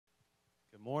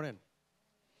Good morning.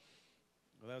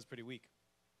 Well, that was pretty weak.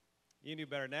 You can do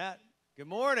better than that. Good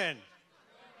morning.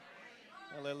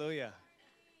 Hallelujah.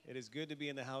 It is good to be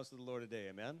in the house of the Lord today.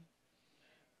 Amen?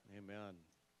 Amen.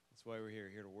 That's why we're here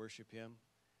to worship Him.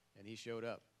 And He showed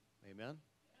up. Amen?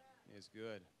 It's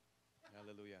good.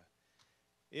 Hallelujah.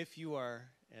 If you are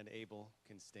and able,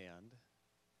 can stand.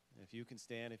 If you can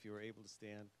stand, if you are able to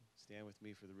stand, stand with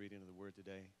me for the reading of the Word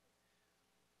today.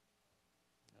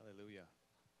 Hallelujah.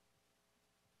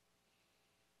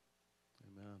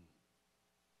 Amen.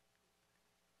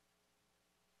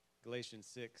 Galatians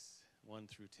 6, 1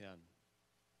 through 10.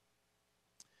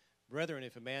 Brethren,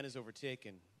 if a man is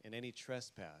overtaken in any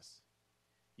trespass,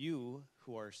 you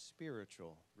who are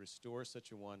spiritual, restore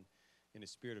such a one in a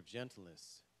spirit of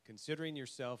gentleness, considering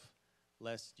yourself,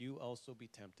 lest you also be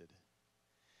tempted.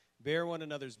 Bear one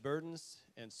another's burdens,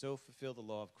 and so fulfill the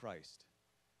law of Christ.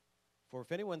 For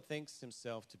if anyone thinks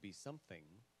himself to be something,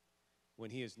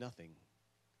 when he is nothing,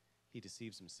 he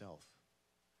deceives himself.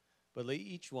 But let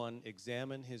each one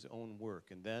examine his own work,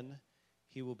 and then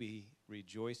he will be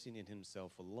rejoicing in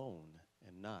himself alone,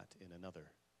 and not in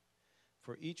another.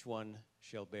 For each one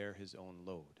shall bear his own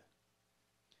load.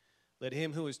 Let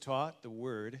him who is taught the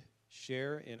word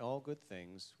share in all good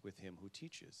things with him who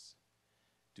teaches.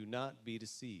 Do not be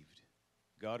deceived.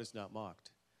 God is not mocked.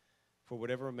 For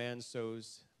whatever a man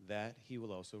sows, that he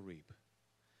will also reap.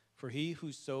 For he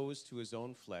who sows to his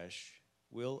own flesh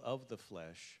will of the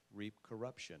flesh reap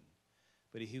corruption,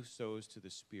 but he who sows to the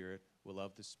Spirit will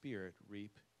of the Spirit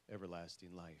reap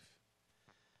everlasting life.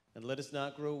 And let us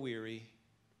not grow weary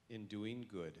in doing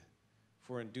good,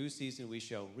 for in due season we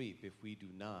shall reap if we do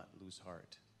not lose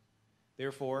heart.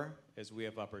 Therefore, as we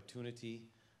have opportunity,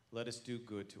 let us do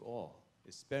good to all,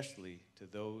 especially to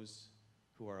those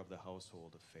who are of the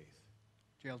household of faith.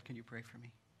 Gerald, can you pray for me?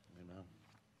 Amen.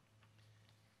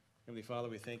 Heavenly Father,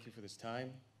 we thank you for this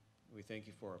time. We thank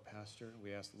you for our pastor.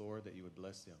 We ask, Lord, that you would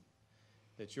bless him,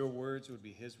 that your words would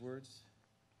be his words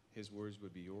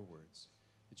would be your words,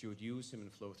 that you would use him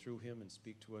and flow through him and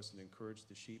speak to us and encourage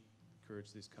the sheep,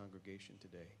 encourage this congregation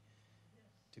today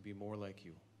to be more like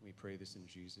you. We pray this in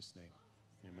Jesus' name.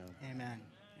 Amen. Amen.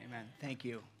 Amen. Thank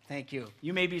you. Thank you.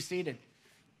 You may be seated.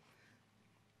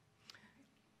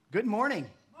 Good morning.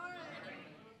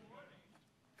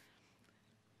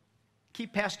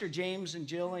 Keep Pastor James and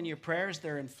Jill in your prayers.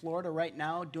 They're in Florida right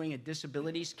now doing a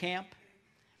disabilities camp.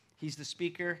 He's the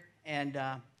speaker, and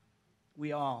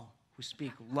we all who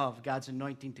speak love God's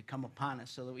anointing to come upon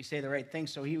us so that we say the right thing.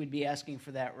 So he would be asking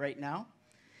for that right now.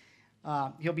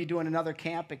 He'll be doing another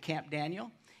camp at Camp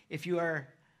Daniel. If you are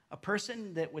a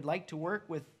person that would like to work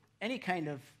with any kind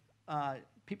of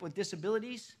people with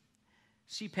disabilities,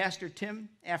 see Pastor Tim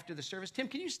after the service. Tim,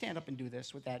 can you stand up and do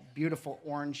this with that beautiful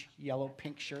orange, yellow,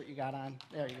 pink shirt you got on?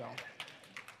 There you go.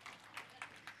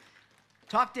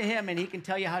 Talk to him, and he can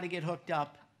tell you how to get hooked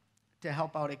up to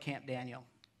help out at Camp Daniel.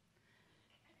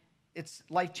 It's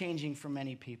life-changing for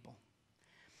many people.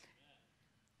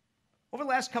 Over the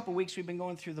last couple of weeks, we've been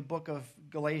going through the book of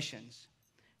Galatians.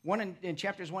 In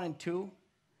chapters 1 and 2,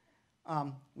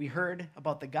 we heard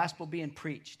about the gospel being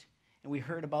preached, and we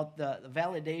heard about the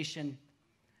validation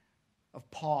of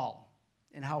Paul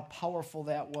and how powerful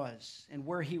that was and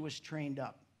where he was trained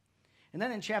up. And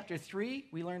then in chapter 3,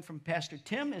 we learned from Pastor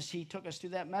Tim as he took us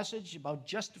through that message about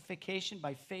justification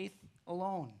by faith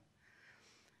alone.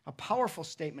 A powerful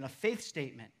statement, a faith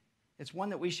statement. It's one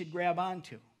that we should grab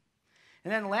onto.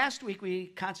 And then last week, we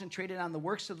concentrated on the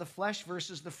works of the flesh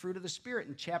versus the fruit of the Spirit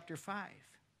in chapter 5.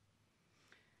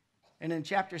 And in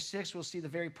chapter 6, we'll see the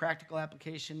very practical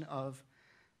application of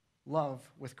love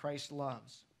with Christ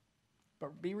loves.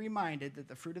 But be reminded that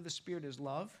the fruit of the Spirit is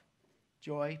love,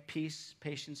 joy, peace,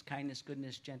 patience, kindness,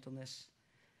 goodness, gentleness,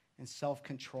 and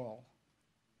self-control.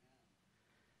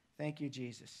 Thank you,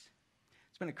 Jesus.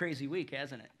 It's been a crazy week,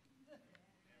 hasn't it?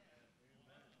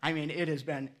 I mean, it has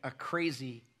been a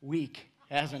crazy week,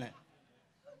 hasn't it?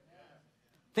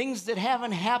 Things that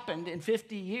haven't happened in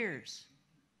 50 years.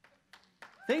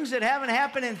 Things that haven't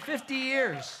happened in 50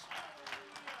 years.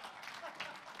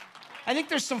 I think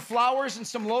there's some flowers and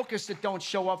some locusts that don't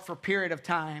show up for a period of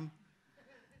time.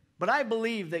 But I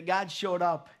believe that God showed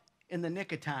up in the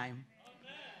nick of time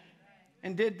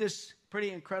and did this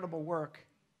pretty incredible work.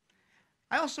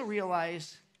 I also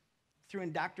realize through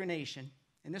indoctrination,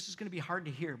 and this is going to be hard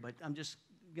to hear, but I'm just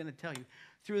going to tell you,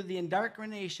 through the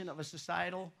indoctrination of a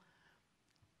societal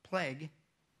plague,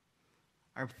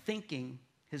 our thinking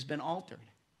has been altered.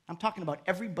 I'm talking about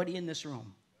everybody in this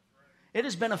room. It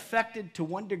has been affected to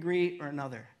one degree or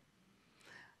another.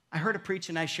 I heard a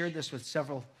preaching, I shared this with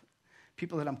several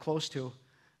people that I'm close to.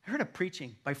 I heard a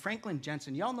preaching by Franklin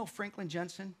Jensen. Y'all know Franklin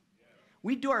Jensen?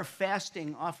 We do our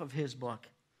fasting off of his book.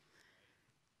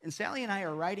 And Sally and I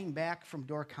are riding back from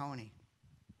Door County.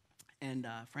 And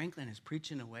Franklin is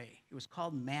preaching away. It was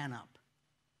called Man Up.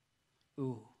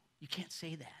 Ooh, you can't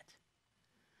say that.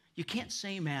 You can't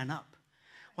say man up.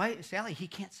 Why, Sally, he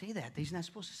can't say that. He's not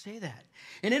supposed to say that.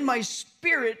 And in my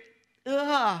spirit,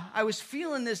 I was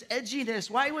feeling this edginess.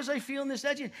 Why was I feeling this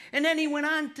edginess? And then he went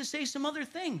on to say some other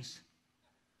things.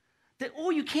 That,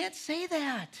 you can't say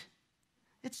that.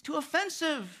 It's too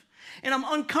offensive. And I'm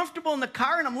uncomfortable in the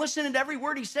car, and I'm listening to every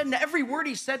word he said, and every word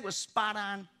he said was spot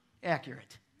on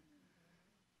accurate.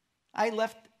 I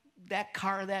left that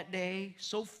car that day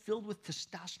so filled with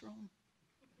testosterone.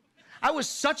 I was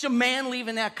such a man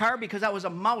leaving that car because I was a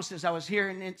mouse as I was here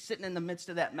and sitting in the midst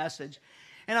of that message.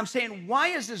 And I'm saying, why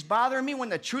is this bothering me when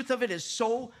the truth of it is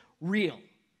so real?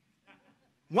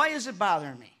 Why is it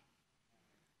bothering me?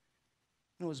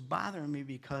 It was bothering me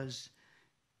because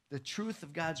the truth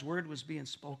of God's word was being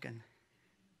spoken.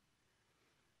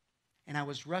 And I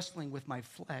was wrestling with my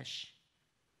flesh,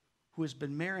 who has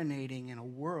been marinating in a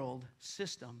world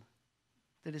system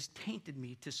that has tainted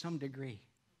me to some degree.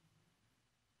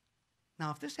 Now,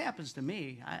 if this happens to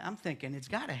me, I'm thinking it's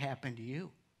got to happen to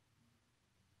you,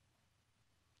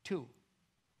 too.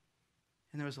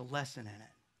 And there was a lesson in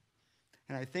it.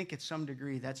 And I think at some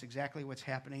degree that's exactly what's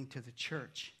happening to the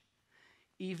church.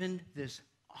 Even this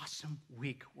awesome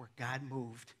week where God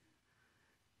moved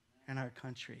in our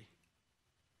country.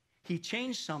 He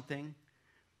changed something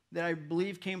that I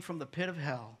believe came from the pit of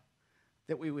hell,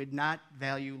 that we would not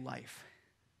value life.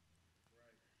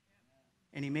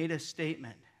 And he made a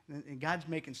statement. And God's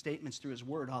making statements through his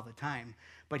word all the time.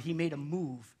 But he made a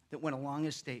move that went along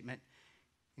his statement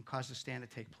and caused a stand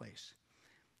to take place.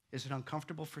 Is it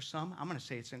uncomfortable for some? I'm going to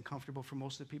say it's uncomfortable for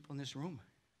most of the people in this room.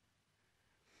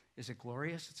 Is it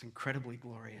glorious? It's incredibly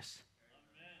glorious.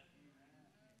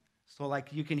 So like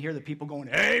you can hear the people going,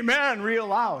 amen, real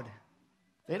loud.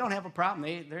 They don't have a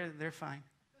problem. They're fine.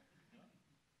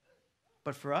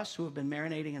 But for us who have been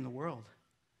marinating in the world,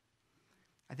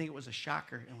 I think it was a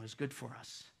shocker and was good for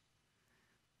us.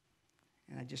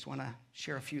 And I just want to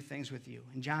share a few things with you.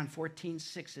 In John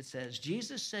 14:6, it says,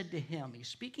 Jesus said to him, he's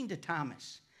speaking to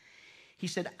Thomas, he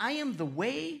said, I am the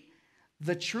way,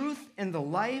 the truth, and the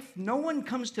life. No one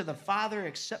comes to the Father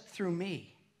except through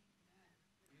me.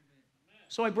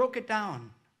 So I broke it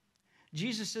down.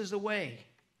 Jesus is the way.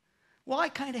 Well, I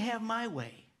kind of have my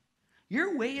way.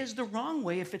 Your way is the wrong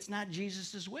way if it's not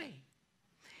Jesus' way.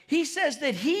 He says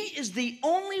that he is the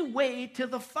only way to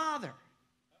the Father.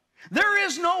 There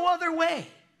is no other way.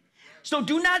 So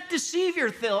do not deceive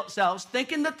yourselves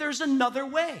thinking that there's another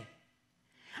way.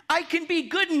 I can be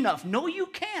good enough. No, you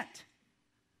can't.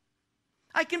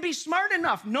 I can be smart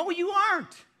enough. No, you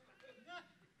aren't.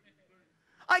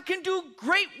 I can do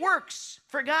great works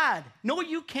for God. No,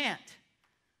 you can't.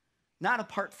 Not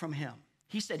apart from him.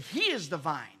 He said, he is the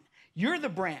vine. You're the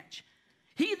branch.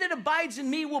 He that abides in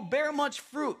me will bear much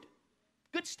fruit.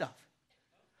 Good stuff.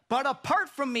 But apart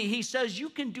from me, he says, you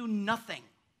can do nothing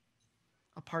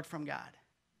apart from God.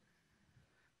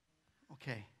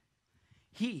 Okay.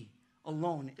 He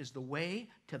alone is the way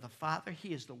to the Father.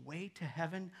 He is the way to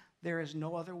heaven. There is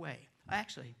no other way.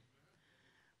 Actually,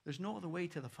 there's no other way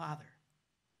to the Father.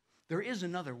 There is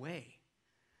another way.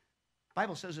 The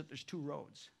Bible says that there's two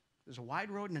roads. There's a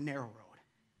wide road and a narrow road.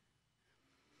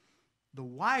 The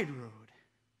wide road,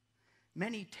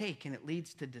 many take, and it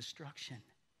leads to destruction.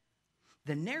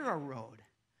 The narrow road,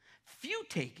 few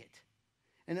take it,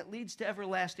 and it leads to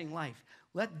everlasting life.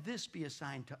 Let this be a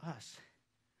sign to us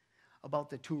about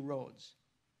the two roads.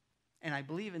 And I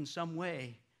believe in some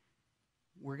way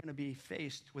we're going to be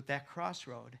faced with that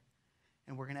crossroad,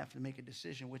 and we're going to have to make a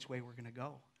decision which way we're going to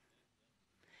go.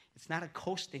 It's not a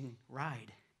coasting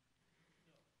ride.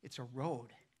 It's a road,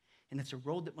 and it's a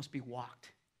road that must be walked.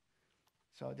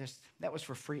 So that was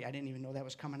for free. I didn't even know that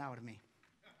was coming out of me.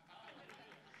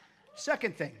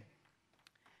 Second thing,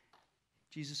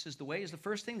 Jesus is the way is the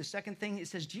first thing. The second thing, it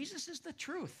says Jesus is the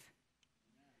truth.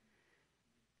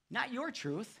 Not your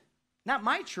truth, not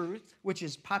my truth, which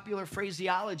is popular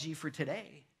phraseology for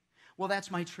today. Well, that's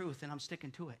my truth, and I'm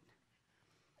sticking to it.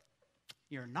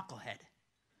 You're a knucklehead.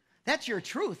 That's your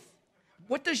truth.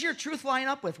 What does your truth line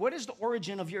up with? What is the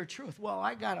origin of your truth? Well,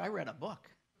 I read a book.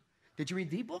 Did you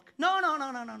read the book? No.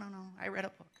 I read a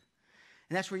book.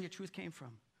 And that's where your truth came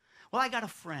from. Well, I got a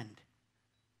friend,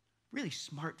 really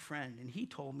smart friend, and he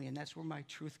told me, and that's where my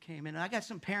truth came in. And I got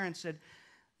some parents that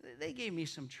they gave me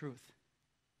some truth.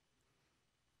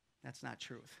 That's not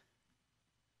truth.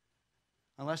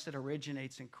 Unless it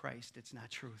originates in Christ, it's not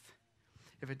truth.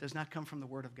 If it does not come from the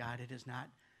Word of God, it is not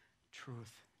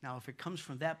truth. Now, if it comes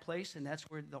from that place and that's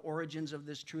where the origins of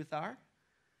this truth are,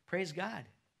 praise God.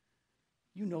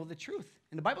 You know the truth.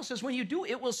 And the Bible says when you do,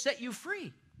 it will set you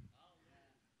free.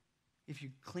 If you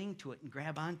cling to it and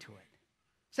grab onto it.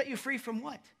 Set you free from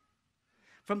what?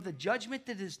 From the judgment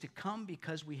that is to come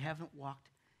because we haven't walked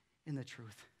in the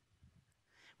truth.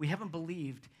 We haven't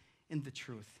believed in the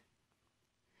truth.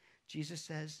 Jesus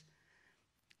says,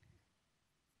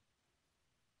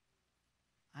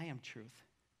 I am truth.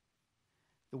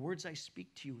 The words I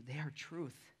speak to you, they are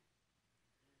truth.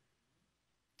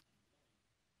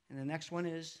 And the next one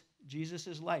is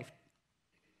Jesus' life.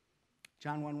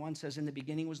 John 1:1 says, in the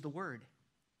beginning was the Word.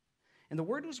 And the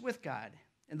Word was with God.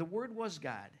 And the Word was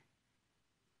God.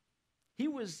 He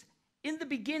was in the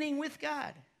beginning with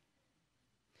God.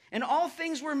 And all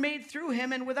things were made through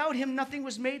him, and without him nothing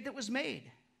was made that was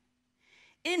made.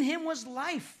 In him was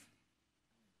life.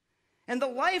 And the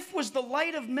life was the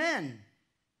light of men.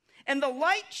 And the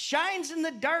light shines in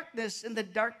the darkness, and the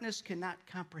darkness cannot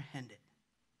comprehend it.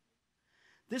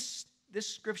 This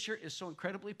scripture is so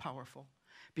incredibly powerful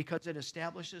because it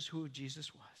establishes who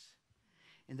Jesus was.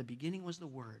 In the beginning was the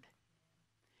Word,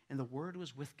 and the Word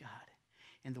was with God,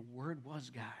 and the Word was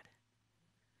God.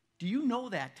 Do you know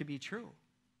that to be true?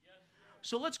 Yes,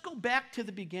 so let's go back to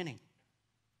the beginning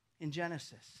in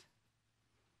Genesis.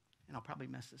 And I'll probably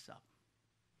mess this up.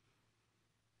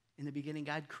 In the beginning,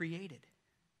 God created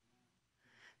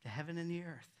the heaven and the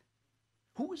earth.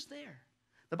 Who was there?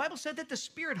 The Bible said that the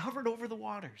Spirit hovered over the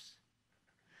waters.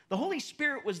 The Holy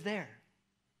Spirit was there.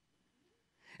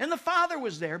 And the Father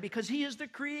was there because he is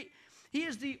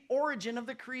the origin of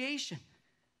the creation.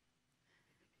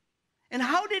 And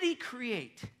how did he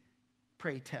create?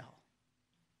 Pray tell.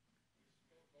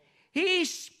 He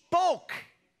spoke,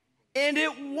 and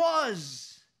it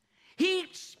was. He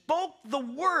spoke the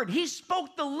Word. He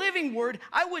spoke the living Word.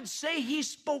 I would say he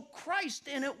spoke Christ,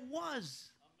 and it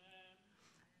was.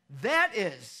 Amen. That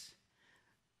is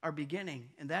our beginning,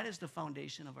 and that is the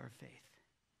foundation of our faith.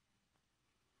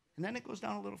 And then it goes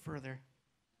down a little further.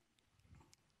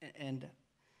 And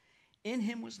in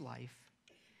him was life,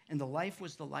 and the life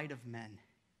was the light of men.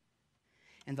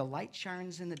 And the light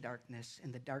shines in the darkness,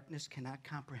 and the darkness cannot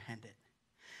comprehend it.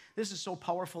 This is so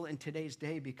powerful in today's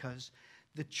day because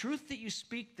the truth that you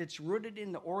speak that's rooted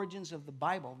in the origins of the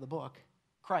Bible, the book,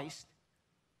 Christ,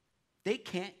 they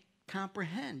can't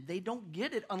comprehend. They don't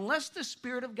get it unless the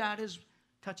Spirit of God is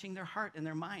touching their heart and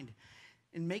their mind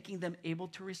and making them able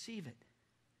to receive it.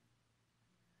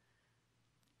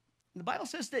 And the Bible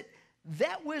says that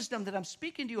wisdom that I'm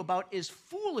speaking to you about is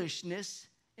foolishness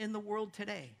in the world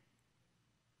today.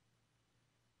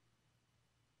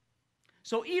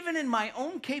 So even in my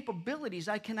own capabilities,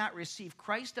 I cannot receive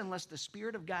Christ unless the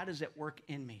Spirit of God is at work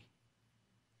in me.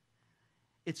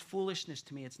 It's foolishness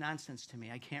to me. It's nonsense to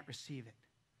me. I can't receive it.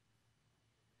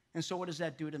 And so what does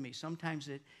that do to me? Sometimes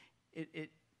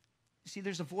see,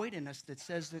 there's a void in us that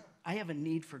says that I have a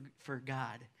need for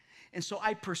God. And so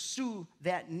I pursue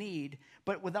that need,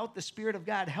 but without the Spirit of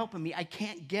God helping me, I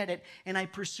can't get it, and I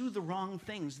pursue the wrong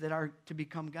things that are to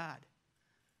become God.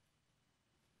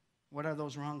 What are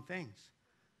those wrong things?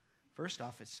 First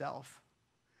off, it's self.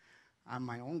 I'm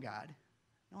my own God.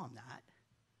 No, I'm not.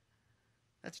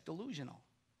 That's delusional.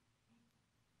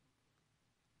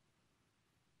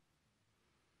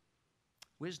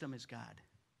 Wisdom is God.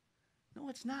 No,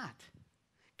 it's not.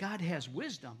 God has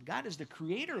wisdom. God is the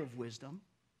creator of wisdom,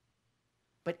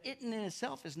 but it in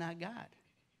itself is not God.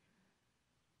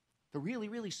 The really,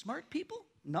 really smart people?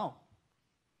 No.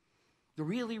 The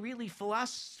really, really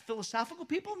philosophical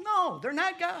people? No, they're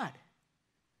not God.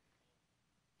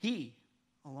 He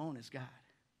alone is God.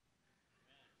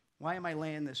 Why am I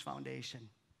laying this foundation?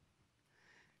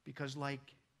 Because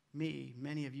like me,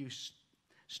 many of you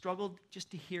struggled just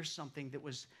to hear something that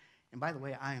was, and by the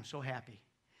way, I am so happy,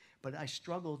 but I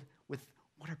struggled with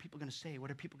what are people going to say? What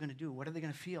are people going to do? What are they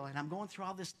going to feel? And I'm going through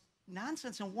all this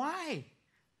nonsense, and why?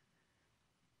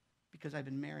 Because I've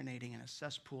been marinating in a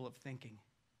cesspool of thinking.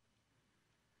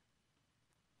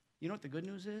 You know what the good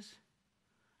news is?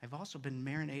 I've also been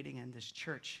marinating in this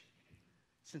church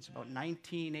since about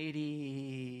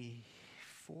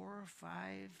 1984 or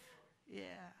 5. Yeah.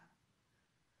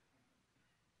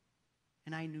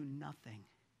 And I knew nothing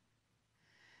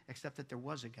except that there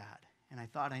was a God. And I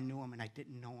thought I knew him, and I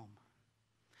didn't know him.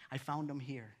 I found him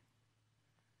here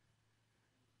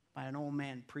by an old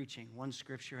man preaching one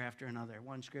scripture after another,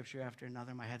 one scripture after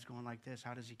another. My head's going like this.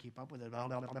 How does he keep up with it?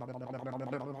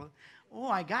 Oh,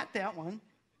 I got that one.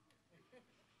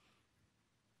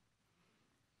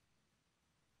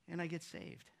 And I get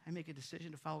saved. I make a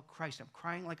decision to follow Christ. I'm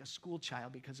crying like a school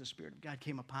child because the Spirit of God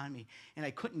came upon me. And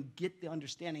I couldn't get the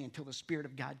understanding until the Spirit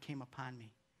of God came upon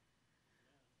me.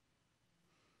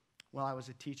 Well, I was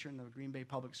a teacher in the Green Bay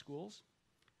Public Schools.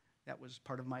 That was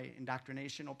part of my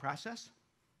indoctrinational process.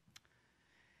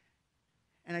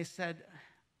 And I said,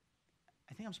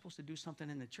 I think I'm supposed to do something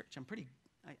in the church.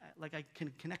 I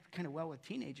can connect kind of well with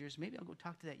teenagers. Maybe I'll go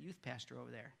talk to that youth pastor over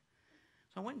there.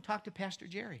 So I went and talked to Pastor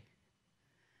Jerry.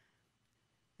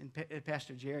 And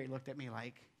Pastor Jerry looked at me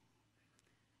like,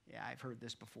 yeah, I've heard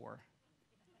this before.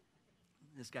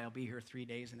 This guy will be here 3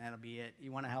 days and that'll be it.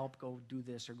 You want to help? Go do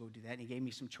this or go do that. And he gave me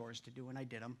some chores to do, and I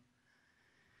did them.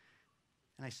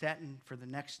 And I sat in for the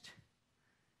next,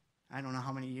 I don't know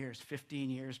how many years,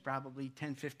 15 years, probably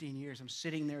 10, 15 years. I'm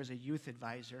sitting there as a youth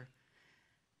advisor,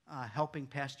 helping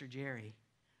Pastor Jerry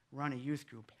run a youth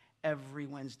group every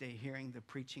Wednesday, hearing the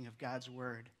preaching of God's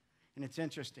word. And it's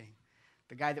interesting.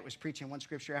 The guy that was preaching one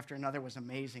scripture after another was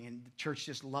amazing, and the church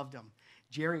just loved him.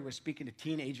 Jerry was speaking to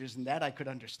teenagers, and that I could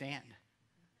understand.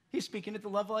 He's speaking at the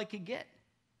level I could get.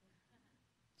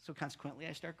 So consequently,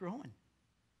 I start growing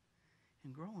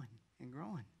and growing and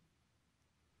growing.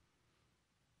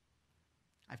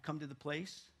 I've come to the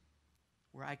place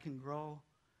where I can grow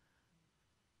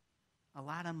a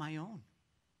lot on my own.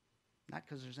 Not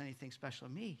because there's anything special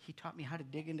in me. He taught me how to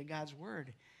dig into God's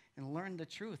word and learn the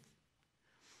truth.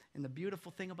 And the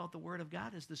beautiful thing about the Word of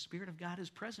God is the Spirit of God is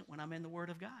present when I'm in the Word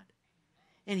of God.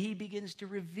 And He begins to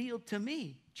reveal to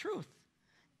me truth.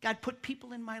 God put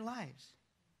people in my lives.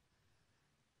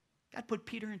 God put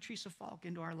Peter and Teresa Falk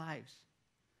into our lives.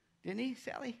 Didn't He,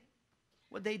 Sally?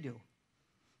 What'd they do?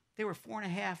 They were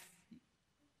 4.5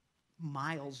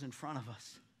 miles in front of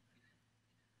us.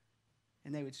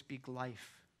 And they would speak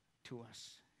life to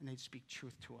us. And they'd speak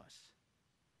truth to us.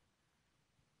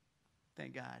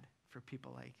 Thank God for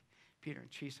people like Peter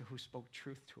and Teresa who spoke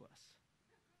truth to us.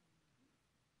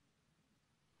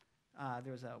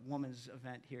 There was a women's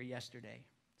event here yesterday.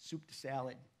 Soup to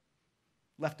salad.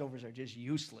 Leftovers are just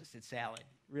useless. It's salad,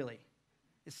 really.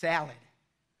 It's salad.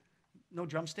 No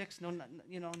drumsticks,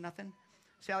 nothing.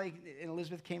 Sally and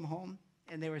Elizabeth came home,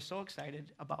 and they were so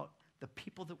excited about the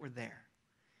people that were there.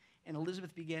 And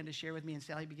Elizabeth began to share with me, and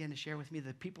Sally began to share with me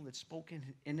the people that spoke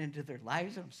into their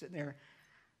lives. I'm sitting there.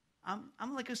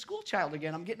 I'm like a school child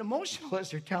again. I'm getting emotional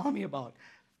as they're telling me about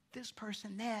this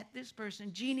person, this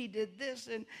person. Jeannie did this,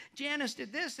 and Janice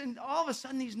did this, and all of a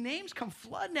sudden these names come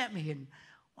flooding at me. And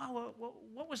wow,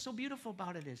 what was so beautiful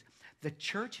about it is the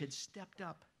church had stepped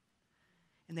up,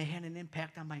 and they had an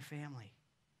impact on my family.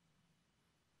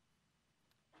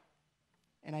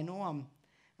 And I know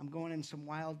I'm going in some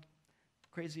wild,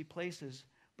 crazy places,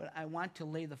 but I want to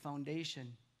lay the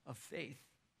foundation of faith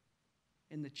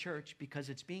in the church because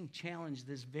it's being challenged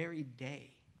this very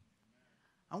day.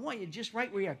 I want you just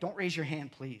right where you are. Don't raise your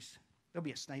hand, please. There'll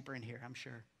be a sniper in here, I'm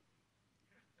sure.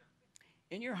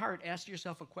 In your heart, ask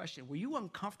yourself a question. Were you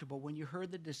uncomfortable when you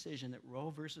heard the decision that Roe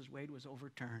versus Wade was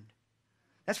overturned?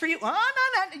 That's for you.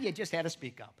 Oh, no. You just had to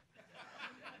speak up.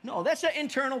 No, that's an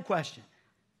internal question.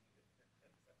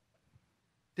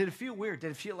 Did it feel weird?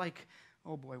 Did it feel like,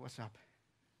 oh boy, what's up?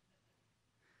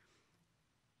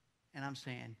 And I'm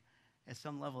saying, at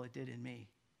some level, it did in me.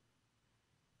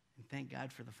 And thank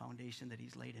God for the foundation that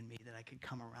He's laid in me that I could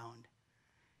come around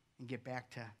and get back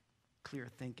to clear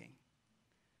thinking.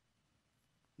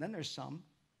 And then there's some,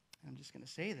 and I'm just going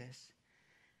to say this,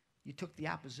 you took the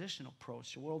oppositional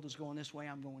approach. The world is going this way,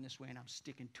 I'm going this way, and I'm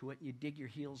sticking to it. And you dig your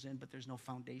heels in, but there's no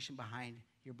foundation behind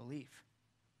your belief.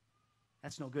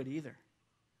 That's no good either.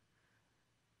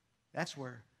 That's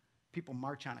where people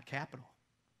march on a Capitol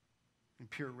in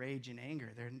pure rage and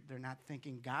anger. They're not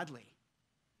thinking godly.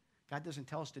 God doesn't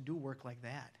tell us to do work like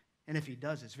that. And if He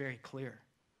does, it's very clear.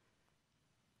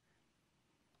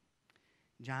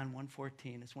 John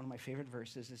 1:14, it's one of my favorite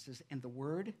verses. It says, and the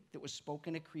word that was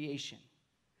spoken at creation,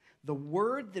 the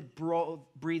word that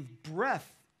breathed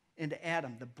breath into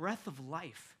Adam, the breath of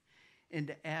life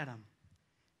into Adam,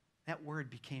 that word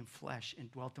became flesh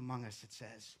and dwelt among us, it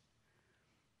says.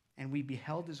 And we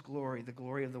beheld His glory, the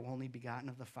glory of the only begotten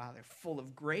of the Father, full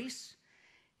of grace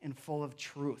and full of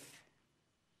truth.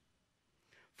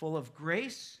 Full of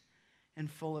grace and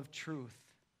full of truth.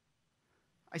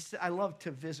 I love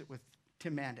to visit with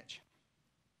Tim Mandich,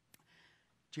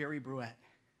 Jerry Bruette,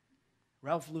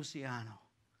 Ralph Luciano,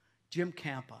 Jim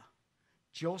Campa,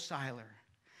 Joe Seiler.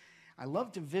 I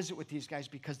love to visit with these guys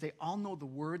because they all know the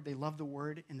Word, they love the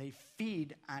Word, and they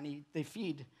feed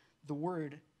the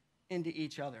Word into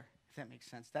each other, if that makes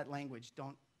sense. That language,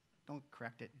 don't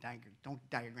correct it, don't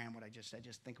diagram what I just said,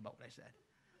 just think about what I said.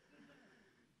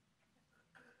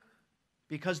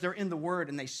 because they're in the Word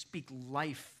and they speak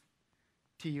life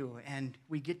to you. And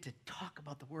we get to talk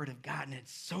about the Word of God, and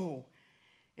it's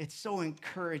so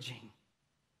encouraging.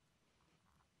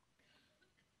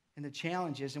 And the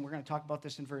challenge is, and we're going to talk about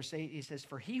this in verse 8, he says,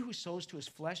 "For he who sows to his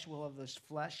flesh will of his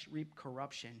flesh reap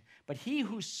corruption. But he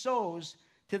who sows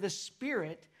to the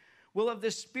Spirit will of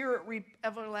the Spirit reap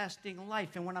everlasting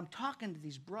life." And when I'm talking to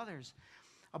these brothers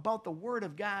about the Word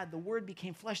of God, the Word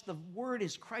became flesh. The Word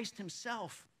is Christ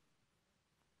himself.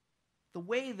 The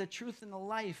way, the truth, and the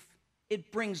life.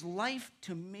 It brings life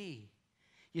to me.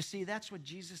 You see, that's what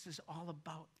Jesus is all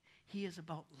about. He is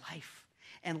about life.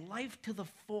 And life to the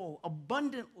full,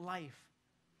 abundant life.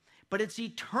 But it's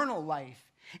eternal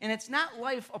life. And it's not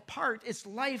life apart, it's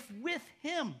life with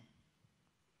him.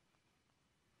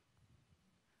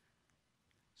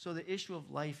 So the issue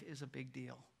of life is a big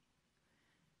deal.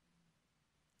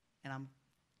 And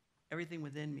everything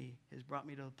within me has brought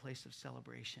me to a place of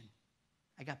celebration.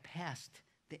 I got past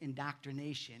the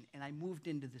indoctrination and I moved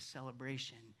into the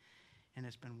celebration, and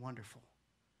it's been wonderful.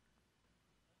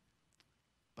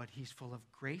 But he's full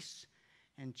of grace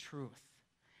and truth.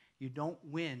 You don't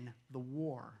win the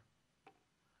war.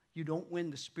 You don't win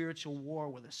the spiritual war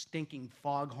with a stinking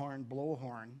foghorn,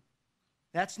 blowhorn.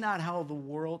 That's not how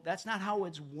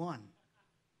it's won.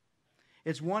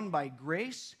 It's won by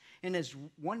grace, and it's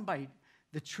won by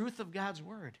the truth of God's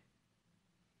word.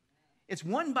 It's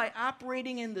won by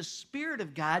operating in the Spirit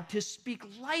of God to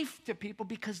speak life to people,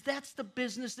 because that's the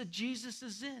business that Jesus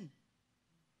is in.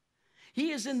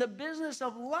 He is in the business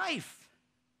of life.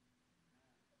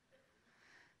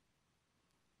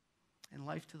 And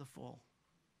life to the full.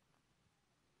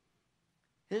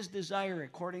 His desire,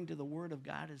 according to the Word of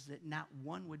God, is that not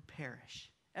one would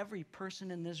perish. Every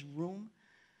person in this room,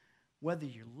 whether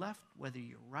you're left, whether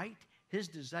you're right, his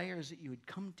desire is that you would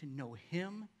come to know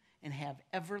him and have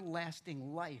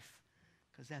everlasting life,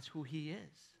 because that's who he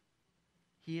is.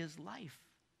 He is life.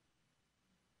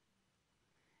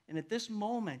 And at this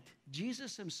moment,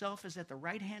 Jesus himself is at the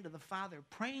right hand of the Father,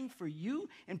 praying for you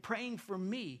and praying for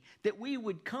me, that we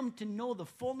would come to know the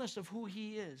fullness of who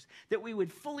he is, that we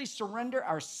would fully surrender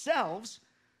ourselves,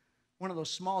 one of those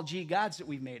small g gods that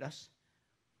we've made us,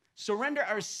 surrender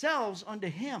ourselves unto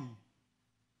him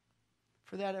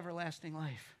for that everlasting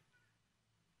life.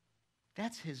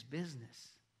 That's his business.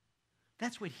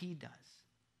 That's what he does.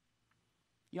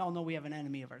 You all know we have an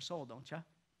enemy of our soul, don't you?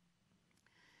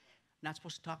 Not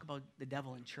supposed to talk about the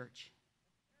devil in church.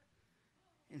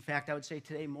 In fact, I would say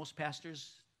today most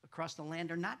pastors across the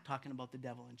land are not talking about the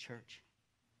devil in church.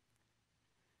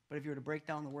 But if you were to break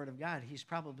down the Word of God, he's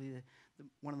probably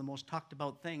one of the most talked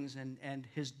about things, and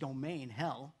his domain,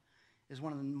 hell, is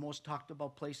one of the most talked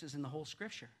about places in the whole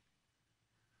Scripture.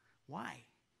 Why?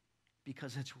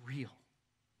 Because it's real.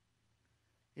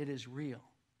 It is real.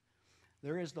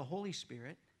 There is the Holy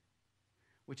Spirit,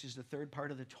 which is the third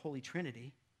part of the Holy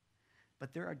Trinity.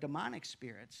 But there are demonic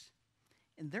spirits,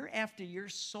 and they're after your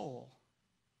soul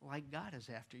like God is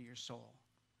after your soul.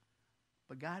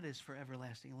 But God is for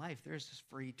everlasting life. Theirs is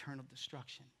for eternal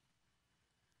destruction.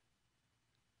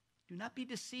 Do not be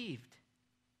deceived.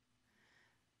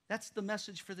 That's the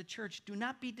message for the church. Do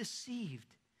not be deceived.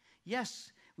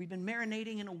 Yes, we've been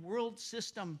marinating in a world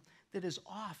system that is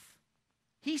off.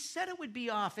 He said it would be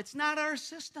off. It's not our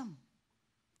system.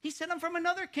 He sent them from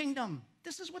another kingdom.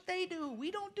 This is what they do.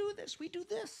 We don't do this. We do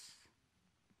this.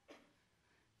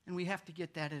 And we have to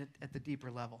get that at the deeper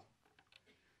level.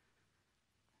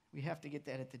 We have to get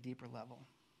that at the deeper level.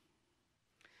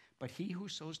 But he who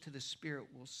sows to the Spirit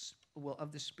will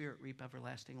of the Spirit reap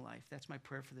everlasting life. That's my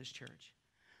prayer for this church,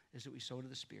 is that we sow to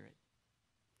the Spirit,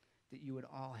 that you would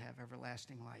all have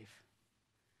everlasting life.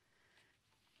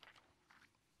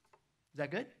 Is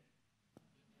that good?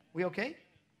 We okay?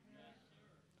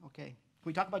 Okay. Can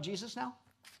we talk about Jesus now?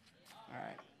 All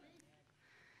right.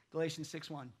 Galatians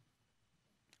 6:1.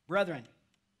 Brethren,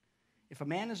 if a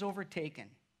man is overtaken,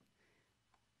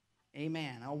 a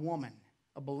man, a woman,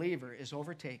 a believer is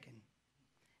overtaken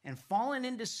and fallen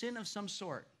into sin of some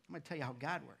sort, I'm going to tell you how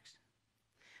God works.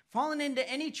 Fallen into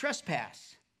any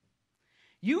trespass,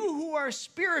 you who are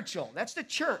spiritual, that's the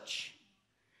church,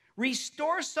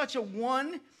 restore such a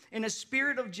one in a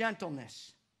spirit of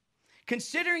gentleness,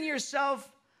 considering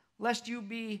yourself lest you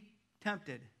be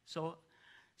tempted. So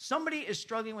somebody is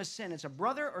struggling with sin. It's a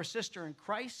brother or sister in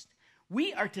Christ.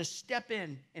 We are to step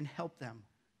in and help them.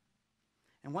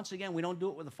 And once again, we don't do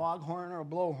it with a foghorn or a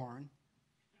blowhorn.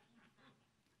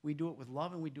 We do it with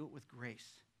love and we do it with grace.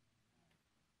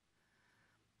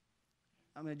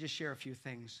 I'm going to just share a few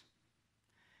things.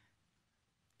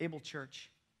 Able Church,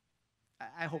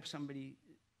 I hope some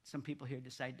people here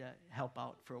decide to help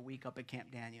out for a week up at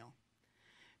Camp Daniel.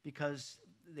 because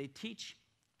they teach,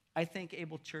 I think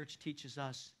Able Church teaches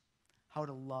us how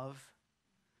to love,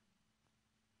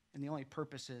 and the only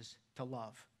purpose is to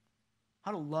love.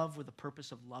 How to love with the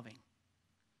purpose of loving.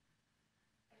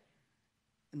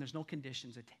 And there's no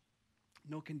conditions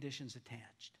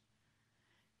attached.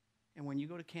 And when you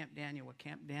go to Camp Daniel, what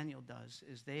Camp Daniel does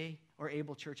is or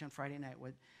Able Church on Friday night,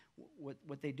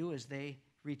 what they do is they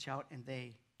reach out and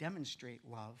they demonstrate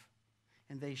love,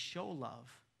 and they show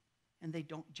love, and they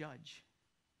don't judge.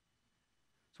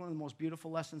 It's one of the most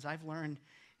beautiful lessons I've learned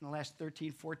in the last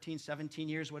 13, 14, 17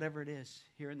 years, whatever it is,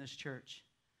 here in this church,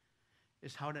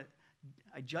 is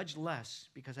I judge less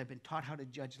because I've been taught how to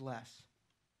judge less.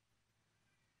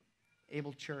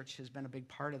 Able Church has been a big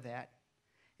part of that.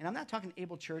 And I'm not talking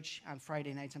Able Church on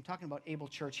Friday nights. I'm talking about Able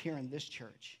Church here in this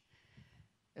church.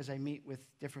 As I meet with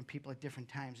different people at different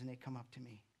times and they come up to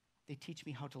me. They teach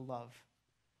me how to love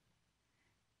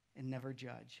and never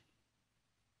judge.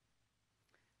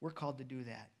 We're called to do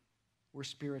that. We're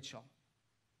spiritual.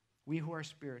 We who are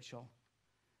spiritual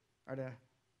are to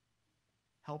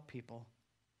help people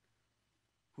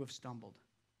who have stumbled.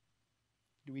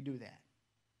 Do we do that?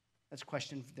 That's a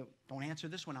question. Don't answer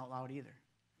this one out loud either.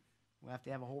 We'll have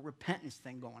to have a whole repentance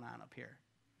thing going on up here.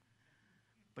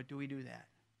 But do we do that?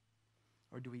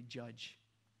 Or do we judge?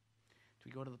 Do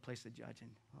we go to the place to judge and,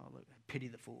 look, pity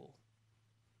the fool?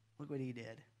 Look what he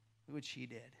did. Look what she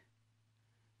did.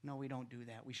 No, we don't do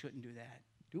that. We shouldn't do that.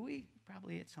 Do we?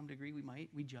 Probably at some degree we might.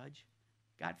 We judge.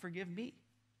 God forgive me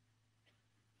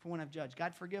for when I've judged.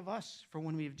 God forgive us for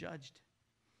when we've judged.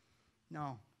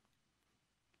 No.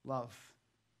 Love.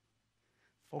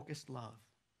 Focused love.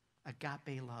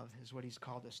 Agape love is what he's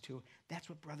called us to. That's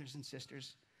what brothers and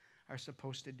sisters are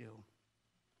supposed to do.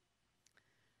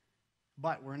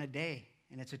 But we're in a day,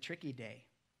 and it's a tricky day.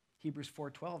 Hebrews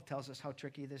 4:12 tells us how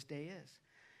tricky this day is.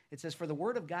 It says, for the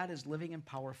word of God is living and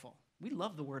powerful. We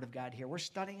love the word of God here. We're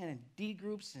studying it in D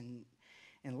groups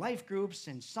and life groups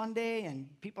and Sunday, and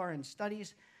people are in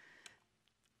studies.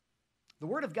 The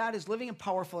word of God is living and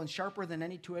powerful and sharper than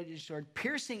any two-edged sword,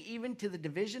 piercing even to the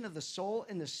division of the soul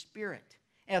and the spirit,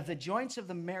 and of the joints of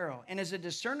the marrow, and is a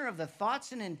discerner of the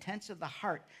thoughts and intents of the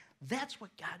heart. That's what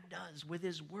God does with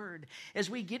his word. As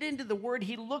we get into the word,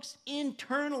 he looks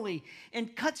internally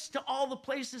and cuts to all the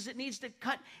places it needs to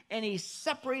cut, and he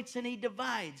separates and he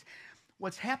divides.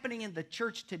 What's happening in the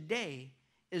church today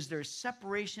is there's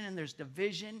separation and there's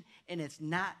division, and it's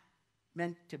not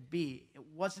meant to be. It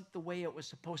wasn't the way it was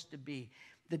supposed to be.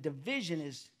 The division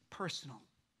is personal.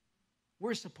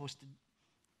 We're supposed to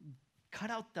cut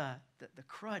out the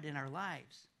crud in our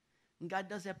lives. And God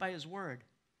does that by his word.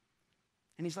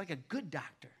 And he's like a good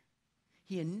doctor.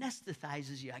 He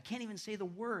anesthetizes you. I can't even say the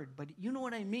word, but you know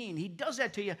what I mean. He does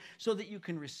that to you so that you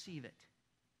can receive it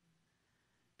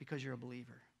because you're a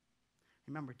believer.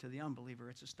 Remember, to the unbeliever,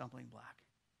 it's a stumbling block.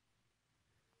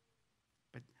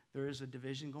 But there is a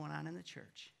division going on in the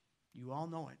church. You all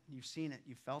know it. You've seen it.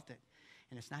 You've felt it.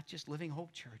 And it's not just Living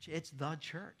Hope Church. It's the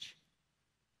church.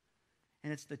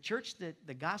 And it's the church that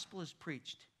the gospel is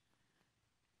preached.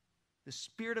 The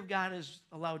Spirit of God is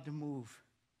allowed to move.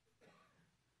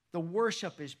 The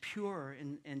worship is pure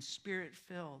and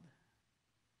Spirit-filled.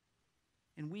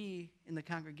 And we in the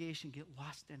congregation get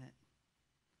lost in it.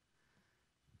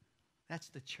 That's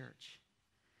the church.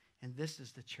 And this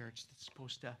is the church that's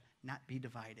supposed to not be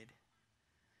divided.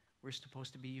 We're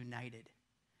supposed to be united.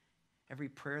 Every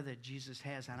prayer that Jesus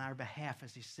has on our behalf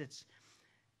as he sits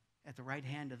at the right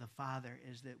hand of the Father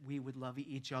is that we would love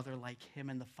each other like him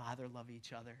and the Father love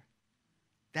each other.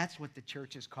 That's what the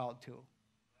church is called to.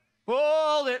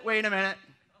 Hold it, wait a minute.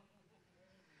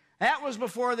 That was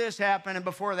before this happened, and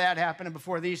before that happened, and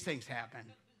before these things happened.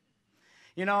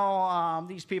 You know,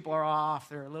 these people are off.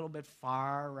 They're a little bit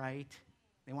far right.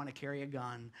 They want to carry a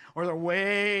gun. Or they're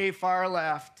way far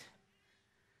left.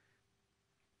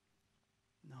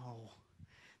 No.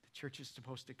 The church is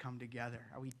supposed to come together.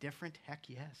 Are we different? Heck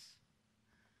yes.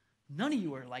 None of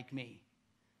you are like me.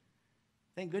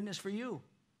 Thank goodness for you.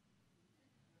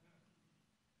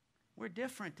 We're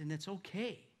different, and it's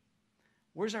okay.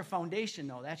 Where's our foundation,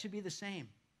 though? That should be the same.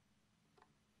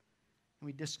 And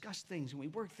we discuss things, and we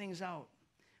work things out.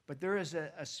 But there is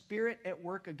a spirit at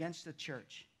work against the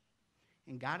church,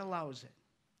 and God allows it.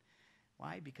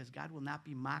 Why? Because God will not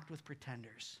be mocked with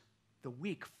pretenders. The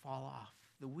weak fall off.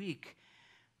 The weak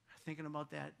are thinking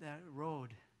about that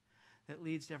road that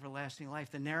leads to everlasting life,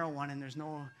 the narrow one, and there's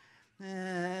no,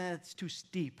 it's too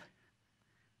steep.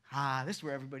 This is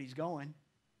where everybody's going.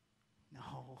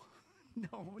 No,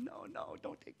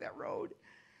 don't take that road.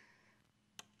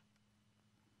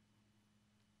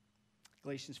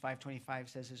 Galatians 5:25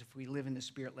 says, if we live in the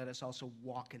Spirit, let us also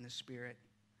walk in the Spirit.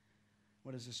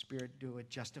 What does the Spirit do? It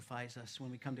justifies us.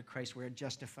 When we come to Christ, we're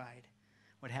justified.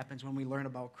 What happens when we learn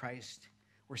about Christ?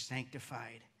 We're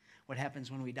sanctified. What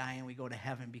happens when we die and we go to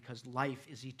heaven? Because life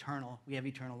is eternal. We have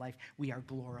eternal life. We are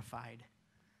glorified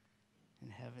in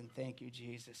heaven. Thank you,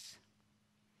 Jesus.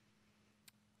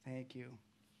 Thank you.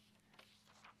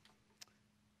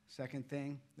 Second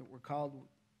thing that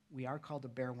we are called to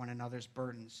bear one another's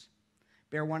burdens.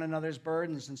 Bear one another's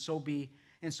burdens and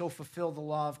so fulfill the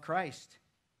law of Christ.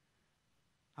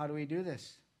 How do we do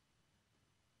this?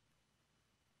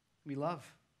 We love.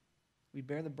 We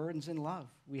bear the burdens in love.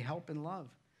 We help in love.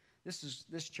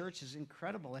 This church is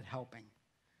incredible at helping.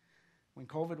 When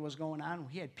COVID was going on,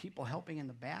 we had people helping in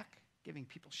the back, giving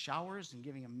people showers and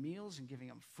giving them meals and giving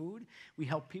them food. We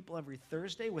help people every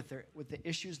Thursday with the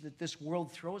issues that this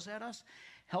world throws at us,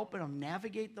 helping them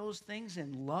navigate those things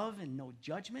in love and no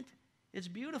judgment. It's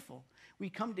beautiful. We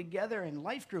come together in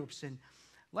life groups, and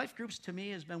life groups to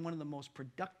me has been one of the most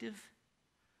productive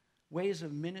ways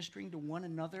of ministering to one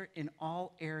another in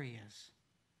all areas.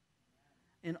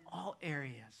 In all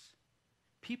areas.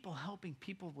 People helping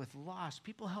people with loss,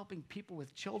 people helping people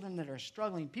with children that are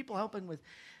struggling, people helping with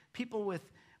people with,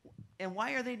 and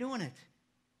why are they doing it?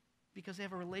 Because they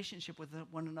have a relationship with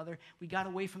one another. We got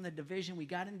away from the division, we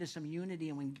got into some unity,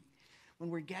 and when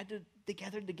we're gathered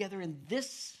together in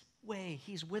this way,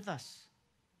 He's with us.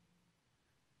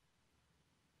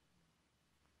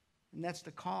 And that's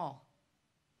the call.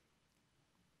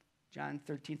 John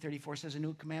 13:34 says, a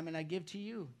new commandment I give to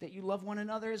you, that you love one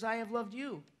another as I have loved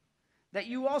you, that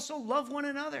you also love one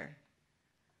another.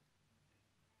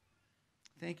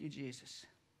 Thank you, Jesus.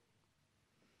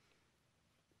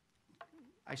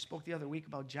 I spoke the other week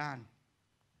about John,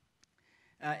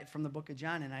 from the book of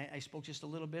John, and I spoke just a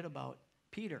little bit about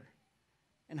Peter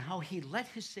and how he let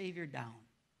his Savior down.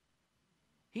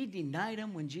 He denied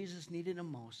him when Jesus needed him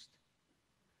most.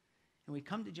 And we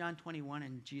come to John 21,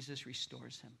 and Jesus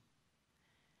restores him.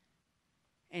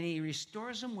 And He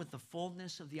restores him with the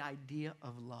fullness of the idea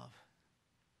of love.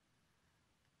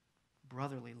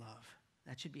 Brotherly love.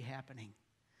 That should be happening.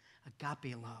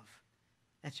 Agape love.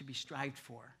 That should be strived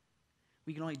for.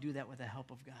 We can only do that with the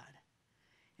help of God.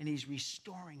 And He's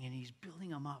restoring and He's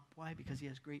building them up. Why? Because He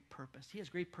has great purpose. He has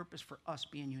great purpose for us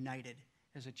being united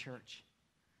as a church.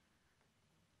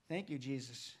 Thank you,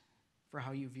 Jesus, for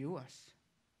how you view us.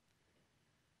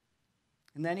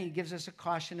 And then He gives us a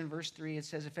caution in verse 3. It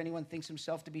says, if anyone thinks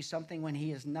himself to be something when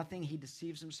he is nothing, he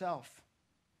deceives himself.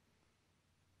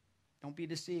 Don't be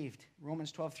deceived.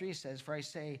 Romans 12:3 says, for I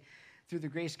say, through the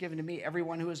grace given to me,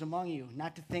 everyone who is among you,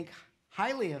 not to think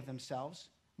highly of themselves,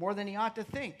 more than he ought to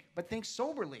think, but think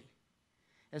soberly,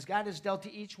 as God has dealt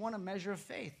to each one a measure of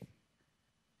faith.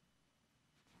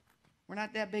 We're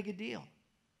not that big a deal.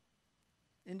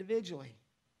 Individually.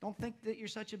 Don't think that you're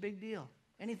such a big deal.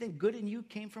 Anything good in you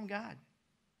came from God.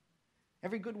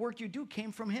 Every good work you do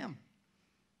came from Him.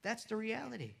 That's the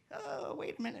reality. Oh,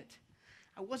 wait a minute.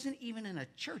 I wasn't even in a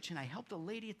church, and I helped a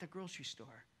lady at the grocery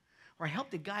store. Or I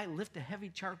helped a guy lift a heavy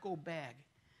charcoal bag.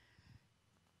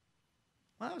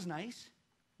 Well, that was nice.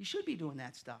 You should be doing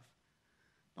that stuff.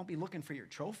 Don't be looking for your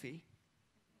trophy.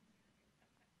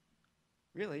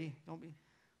 Really, don't be.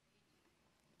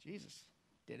 Jesus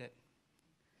did it.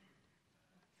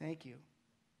 Thank you.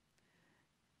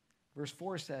 Verse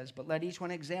 4 says, but let each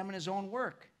one examine his own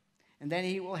work, and then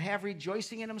he will have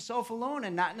rejoicing in himself alone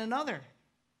and not in another.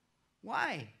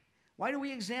 Why? Why do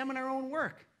we examine our own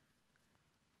work?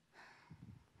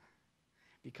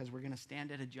 Because we're going to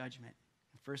stand at a judgment.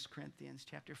 In 1 Corinthians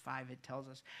chapter 5, it tells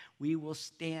us we will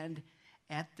stand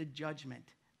at the judgment,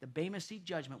 the Bema Seat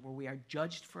judgment, where we are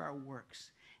judged for our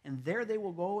works. And there they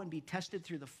will go and be tested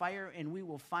through the fire, and we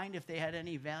will find if they had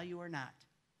any value or not.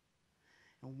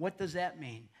 And what does that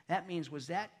mean? That means, was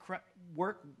that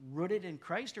work rooted in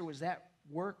Christ, or was that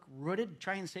work rooted,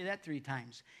 try and say that 3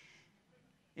 times,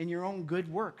 in your own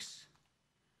good works?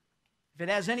 If it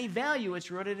has any value,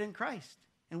 it's rooted in Christ,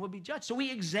 and we'll be judged. So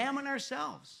we examine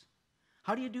ourselves.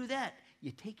 How do you do that? You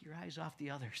take your eyes off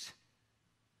the others.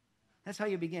 That's how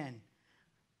you begin.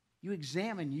 You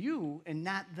examine you and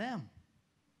not them.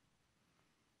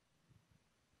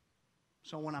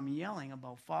 So when I'm yelling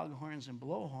about foghorns and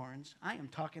blowhorns, I am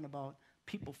talking about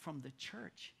people from the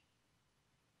church.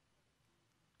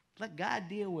 Let God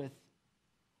deal with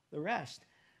the rest.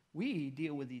 We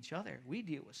deal with each other. We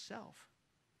deal with self.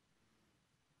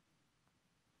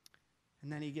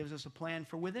 And then He gives us a plan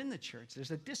for within the church.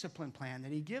 There's a discipline plan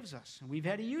that He gives us. And we've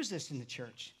had to use this in the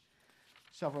church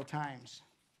several times.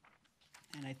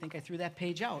 And I think I threw that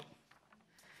page out.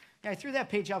 Yeah, I threw that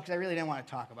page out because I really didn't want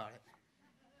to talk about it.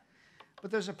 But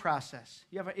there's a process.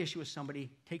 You have an issue with somebody,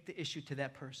 take the issue to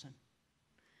that person.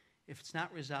 If it's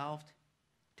not resolved,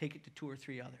 take it to 2 or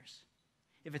 3 others.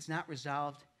 If it's not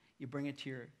resolved, you bring it to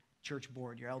your church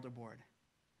board, your elder board.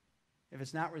 If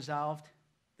it's not resolved,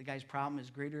 the guy's problem is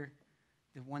greater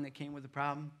than the one that came with the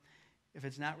problem. If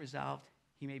it's not resolved,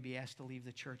 he may be asked to leave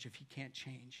the church if he can't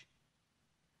change.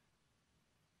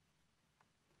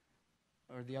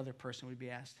 Or the other person would be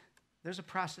asked. There's a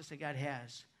process that God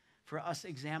has for us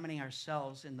examining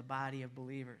ourselves in the body of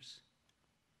believers.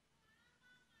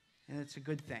 And it's a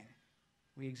good thing.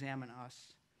 We examine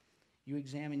us. You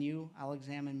examine you, I'll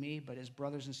examine me, but as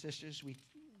brothers and sisters,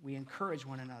 we encourage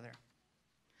one another.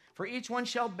 For each one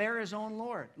shall bear his own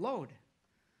load.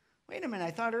 Wait a minute,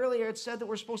 I thought earlier it said that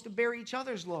we're supposed to bear each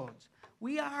other's loads.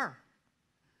 We are.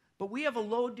 But we have a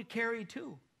load to carry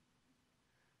too.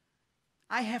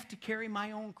 I have to carry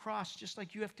my own cross just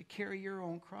like you have to carry your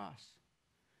own cross.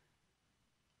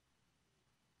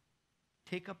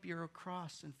 Take up your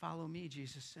cross and follow me,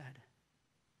 Jesus said.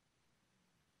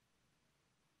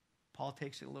 Paul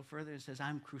takes it a little further and says,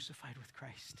 I'm crucified with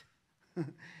Christ.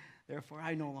 Therefore,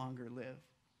 I no longer live.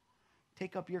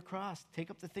 Take up your cross. Take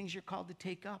up the things you're called to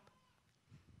take up.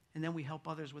 And then we help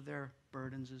others with their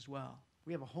burdens as well.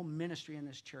 We have a whole ministry in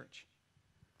this church.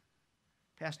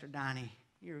 Pastor Donnie,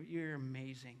 you're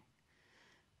amazing.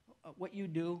 What you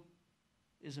do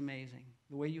is amazing.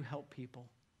 The way you help people.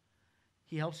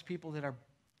 He helps people that are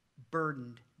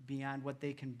burdened beyond what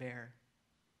they can bear.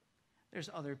 There's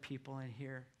other people in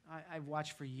here. I've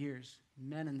watched for years,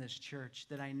 men in this church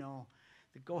that I know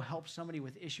that go help somebody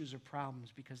with issues or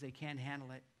problems because they can't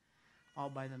handle it all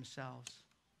by themselves.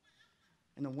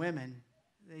 And the women,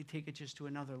 they take it just to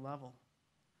another level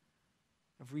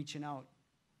of reaching out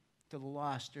to the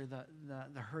lost or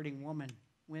the hurting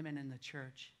women in the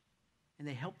church. And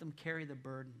they help them carry the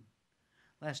burden.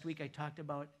 Last week I talked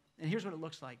about, and here's what it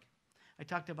looks like. I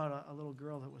talked about a little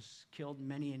girl that was killed.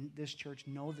 Many in this church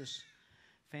know this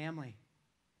family.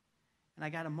 And I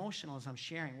got emotional as I'm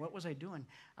sharing. What was I doing?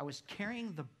 I was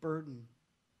carrying the burden,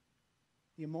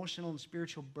 the emotional and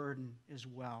spiritual burden as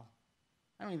well.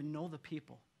 I don't even know the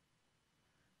people.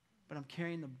 But I'm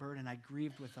carrying the burden. I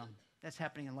grieved with them. That's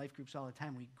happening in life groups all the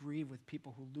time. We grieve with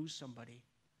people who lose somebody.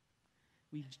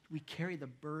 We carry the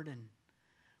burden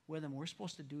with them. We're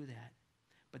supposed to do that.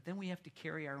 But then we have to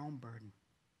carry our own burden.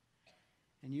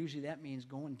 And usually that means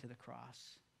going to the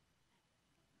cross,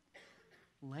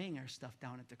 laying our stuff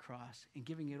down at the cross and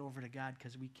giving it over to God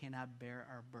because we cannot bear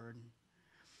our burden.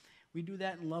 We do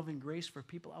that in love and grace for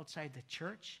people outside the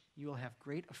church. You will have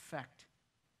great effect.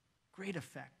 Great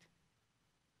effect.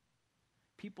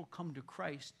 People come to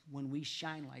Christ when we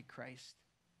shine like Christ.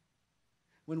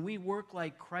 When we work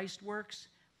like Christ works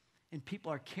and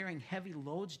people are carrying heavy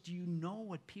loads, do you know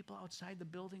what people outside the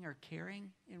building are carrying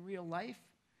in real life?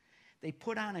 They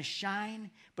put on a shine,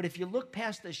 but if you look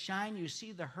past the shine, you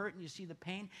see the hurt and you see the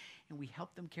pain, and we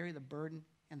help them carry the burden,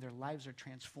 and their lives are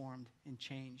transformed and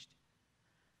changed.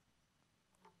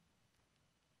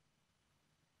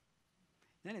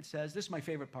 Then it says, this is my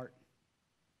favorite part,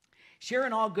 share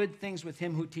in all good things with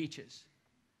him who teaches.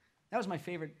 That was my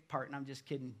favorite part, and I'm just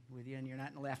kidding with you, and you're not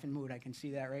in a laughing mood. I can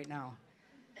see that right now.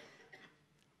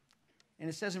 And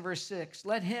it says in verse 6,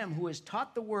 let him who has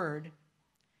taught the word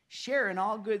share in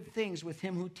all good things with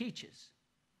him who teaches.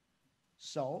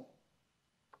 So,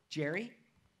 Jerry,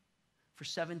 for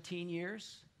 17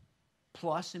 years,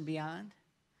 plus and beyond,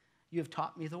 you have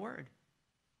taught me the word.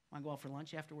 Want to go out for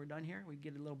lunch after we're done here? We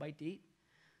get a little bite to eat?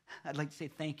 I'd like to say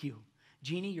thank you.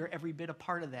 Jeannie, you're every bit a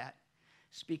part of that,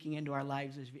 speaking into our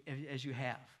lives as you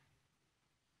have.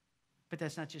 But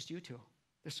that's not just you two.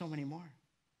 There's so many more.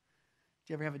 Did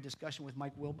you ever have a discussion with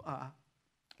Mike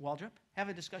Waldrop? Have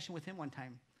a discussion with him one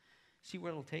time. See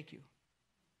where it'll take you.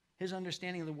 His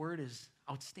understanding of the word is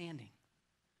outstanding.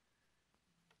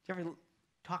 Did you ever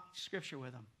talk scripture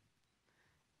with him?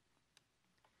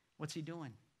 What's he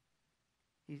doing?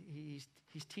 He's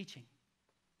teaching.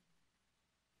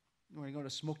 We're going to go to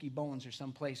Smoky Bones or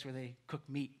some place where they cook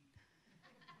meat.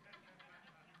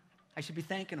 I should be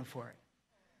thanking him for it.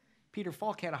 Peter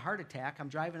Falk had a heart attack. I'm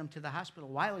driving him to the hospital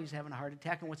while he's having a heart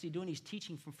attack, and what's he doing? He's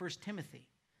teaching from 1 Timothy.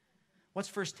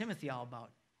 What's 1 Timothy all about?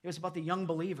 It was about the young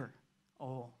believer.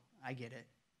 Oh, I get it.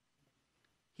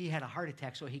 He had a heart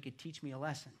attack so he could teach me a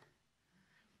lesson.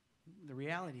 The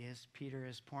reality is Peter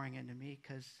is pouring into me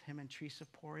because him and Teresa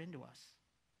pour into us.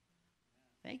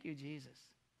 Thank you, Jesus.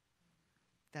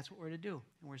 That's what we're to do.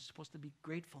 And we're supposed to be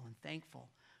grateful and thankful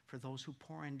for those who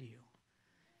pour into you.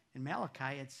 In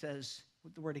Malachi, it says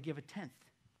we're to give a tenth.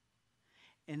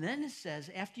 And then it says,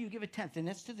 after you give a tenth, and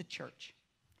that's to the church,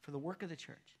 for the work of the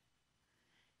church,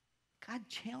 God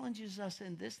challenges us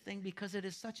in this thing because it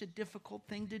is such a difficult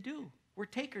thing to do. We're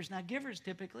takers, not givers,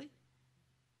 typically.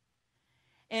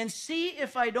 And see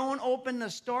if I don't open the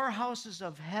storehouses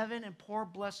of heaven and pour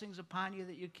blessings upon you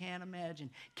that you can't imagine.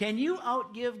 Can you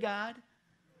outgive God?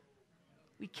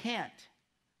 We can't.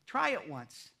 Try it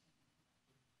once.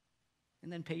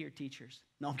 And then pay your teachers.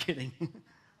 No, I'm kidding.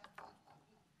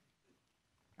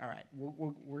 All right,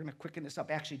 we're going to quicken this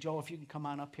up. Actually, Joe, if you can come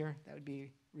on up here, that would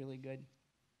be really good.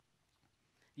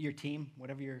 Your team,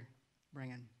 whatever you're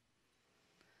bringing.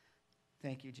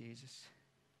 Thank you, Jesus.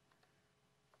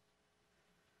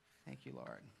 Thank you,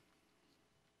 Lord.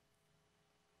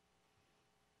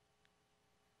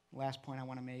 Last point I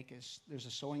want to make is there's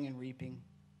a sowing and reaping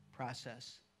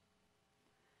process.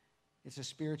 It's a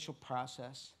spiritual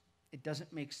process. It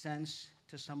doesn't make sense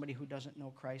to somebody who doesn't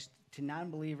know Christ. To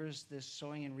non-believers, this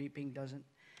sowing and reaping doesn't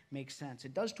make sense.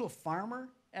 It does to a farmer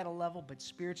at a level, but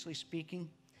spiritually speaking,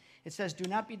 it says, do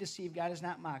not be deceived, God is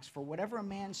not mocked. For whatever a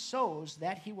man sows,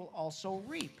 that he will also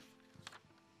reap.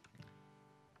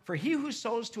 For he who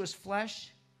sows to his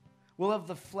flesh will of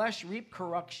the flesh reap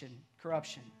corruption.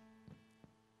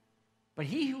 But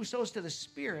he who sows to the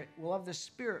Spirit will of the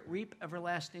Spirit reap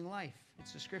everlasting life.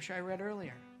 It's the scripture I read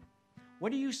earlier.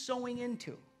 What are you sowing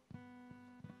into?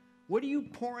 What are you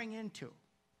pouring into?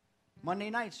 Monday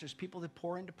nights, there's people that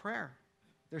pour into prayer.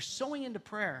 They're sowing into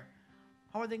prayer.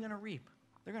 How are they going to reap?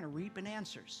 They're going to reap in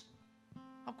answers.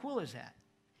 How cool is that?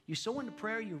 You sow into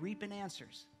prayer, you reap in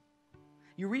answers.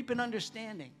 You reap in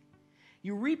understanding.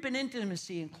 You reap in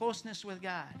intimacy and closeness with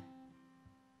God.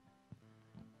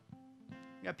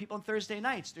 You got people on Thursday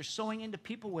nights, they're sowing into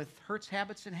people with hurts,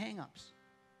 habits, and hang-ups.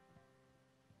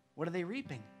 What are they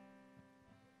reaping?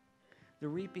 They're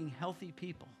reaping healthy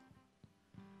people,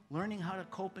 learning how to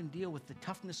cope and deal with the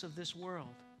toughness of this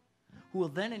world, who will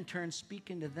then in turn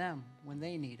speak into them when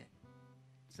they need it.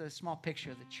 It's a small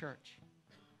picture of the church.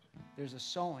 There's a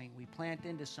sowing. We plant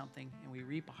into something and we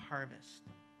reap a harvest.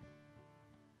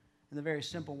 And the very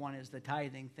simple one is the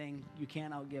tithing thing. You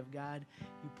can't outgive God.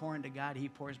 You pour into God, he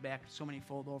pours back so many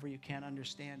fold over you can't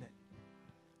understand it.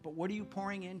 But what are you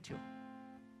pouring into?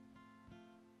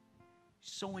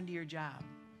 Sow into your job.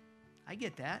 I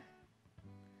get that.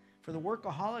 For the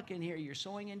workaholic in here, you're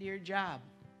sowing into your job.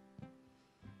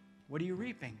 What are you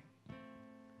reaping?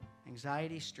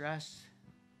 Anxiety, stress,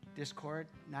 discord,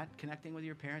 not connecting with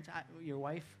your parents, your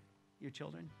wife, your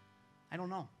children? I don't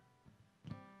know.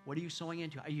 What are you sowing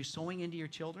into? Are you sowing into your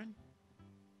children?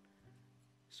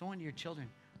 Sow into your children.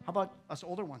 How about us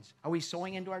older ones? Are we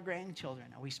sowing into our grandchildren?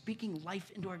 Are we speaking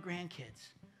life into our grandkids?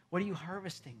 What are you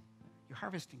harvesting? You're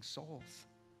harvesting souls.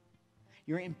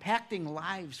 You're impacting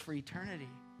lives for eternity.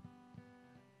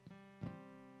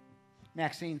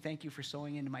 Maxine, thank you for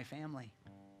sowing into my family.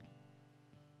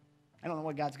 I don't know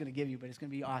what God's going to give you, but it's going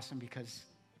to be awesome because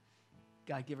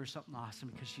God give her something awesome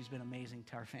because she's been amazing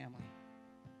to our family.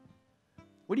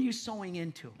 What are you sowing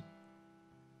into?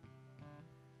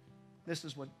 This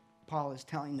is what Paul is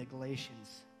telling the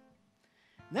Galatians.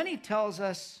 Then he tells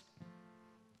us,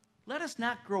 let us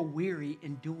not grow weary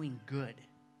in doing good.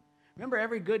 Remember,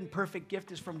 every good and perfect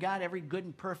gift is from God. Every good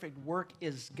and perfect work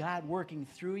is God working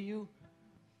through you.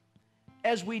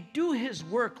 As we do his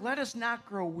work, let us not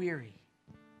grow weary.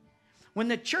 When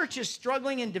the church is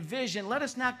struggling in division, let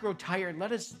us not grow tired.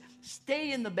 Let us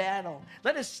stay in the battle.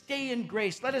 Let us stay in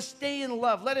grace. Let us stay in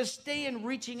love. Let us stay in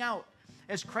reaching out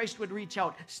as Christ would reach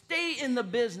out. Stay in the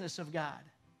business of God.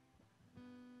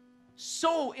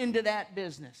 Sow into that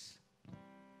business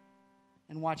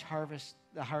and watch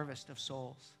the harvest of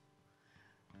souls.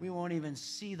 We won't even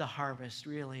see the harvest,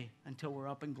 really, until we're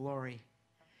up in glory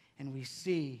and we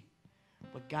see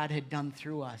what God had done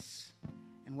through us.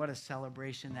 And what a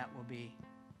celebration that will be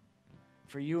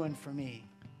for you and for me.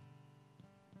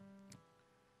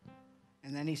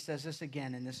 And then he says this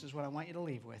again, and this is what I want you to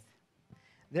leave with.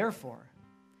 Therefore,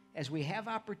 as we have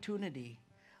opportunity,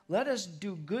 let us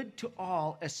do good to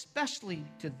all, especially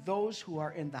to those who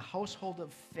are in the household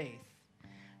of faith.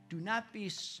 Do not be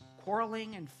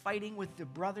quarreling and fighting with the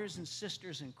brothers and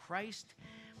sisters in Christ,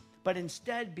 but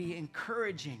instead be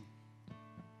encouraging,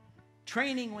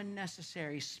 training when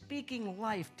necessary, speaking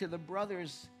life to the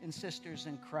brothers and sisters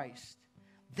in Christ.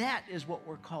 That is what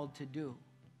we're called to do.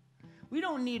 We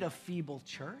don't need a feeble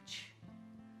church.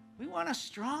 We want a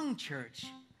strong church,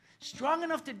 strong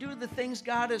enough to do the things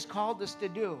God has called us to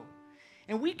do.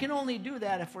 And we can only do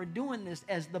that if we're doing this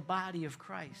as the body of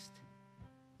Christ,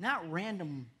 not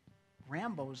random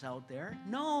Rambos out there.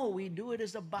 No, we do it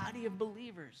as a body of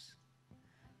believers,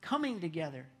 coming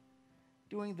together,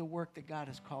 doing the work that God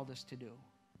has called us to do.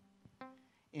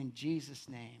 In Jesus'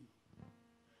 name,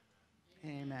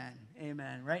 Amen.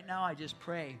 Amen. Right now, I just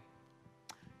pray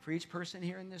for each person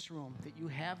here in this room that you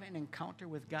have an encounter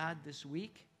with God this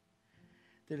week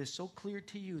that is so clear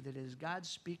to you, that it is God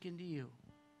speaking to you,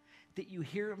 that you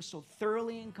hear him so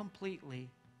thoroughly and completely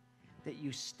that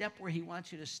you step where he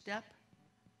wants you to step,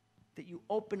 that you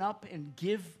open up and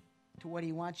give to what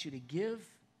he wants you to give,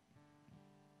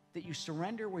 that you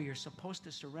surrender where you're supposed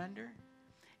to surrender,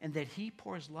 and that he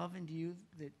pours love into you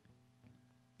that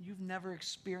you've never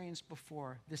experienced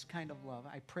before, this kind of love.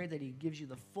 I pray that he gives you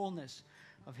the fullness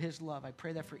of his love. I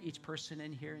pray that for each person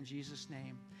in here in Jesus'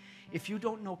 name. If you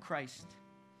don't know Christ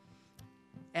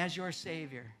as your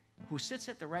Savior, who sits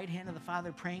at the right hand of the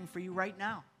Father praying for you right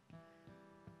now,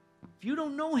 if you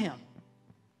don't know him,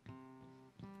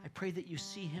 I pray that you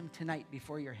see him tonight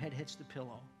before your head hits the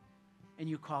pillow and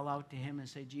you call out to him and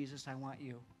say, Jesus, I want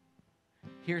you.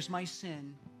 Here's my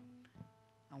sin.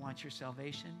 I want your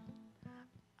salvation.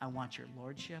 I want your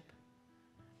lordship.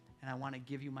 And I want to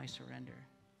give you my surrender.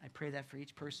 I pray that for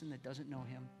each person that doesn't know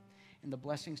him. And the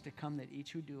blessings to come that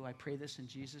each who do, I pray this in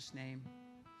Jesus' name.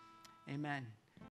 Amen.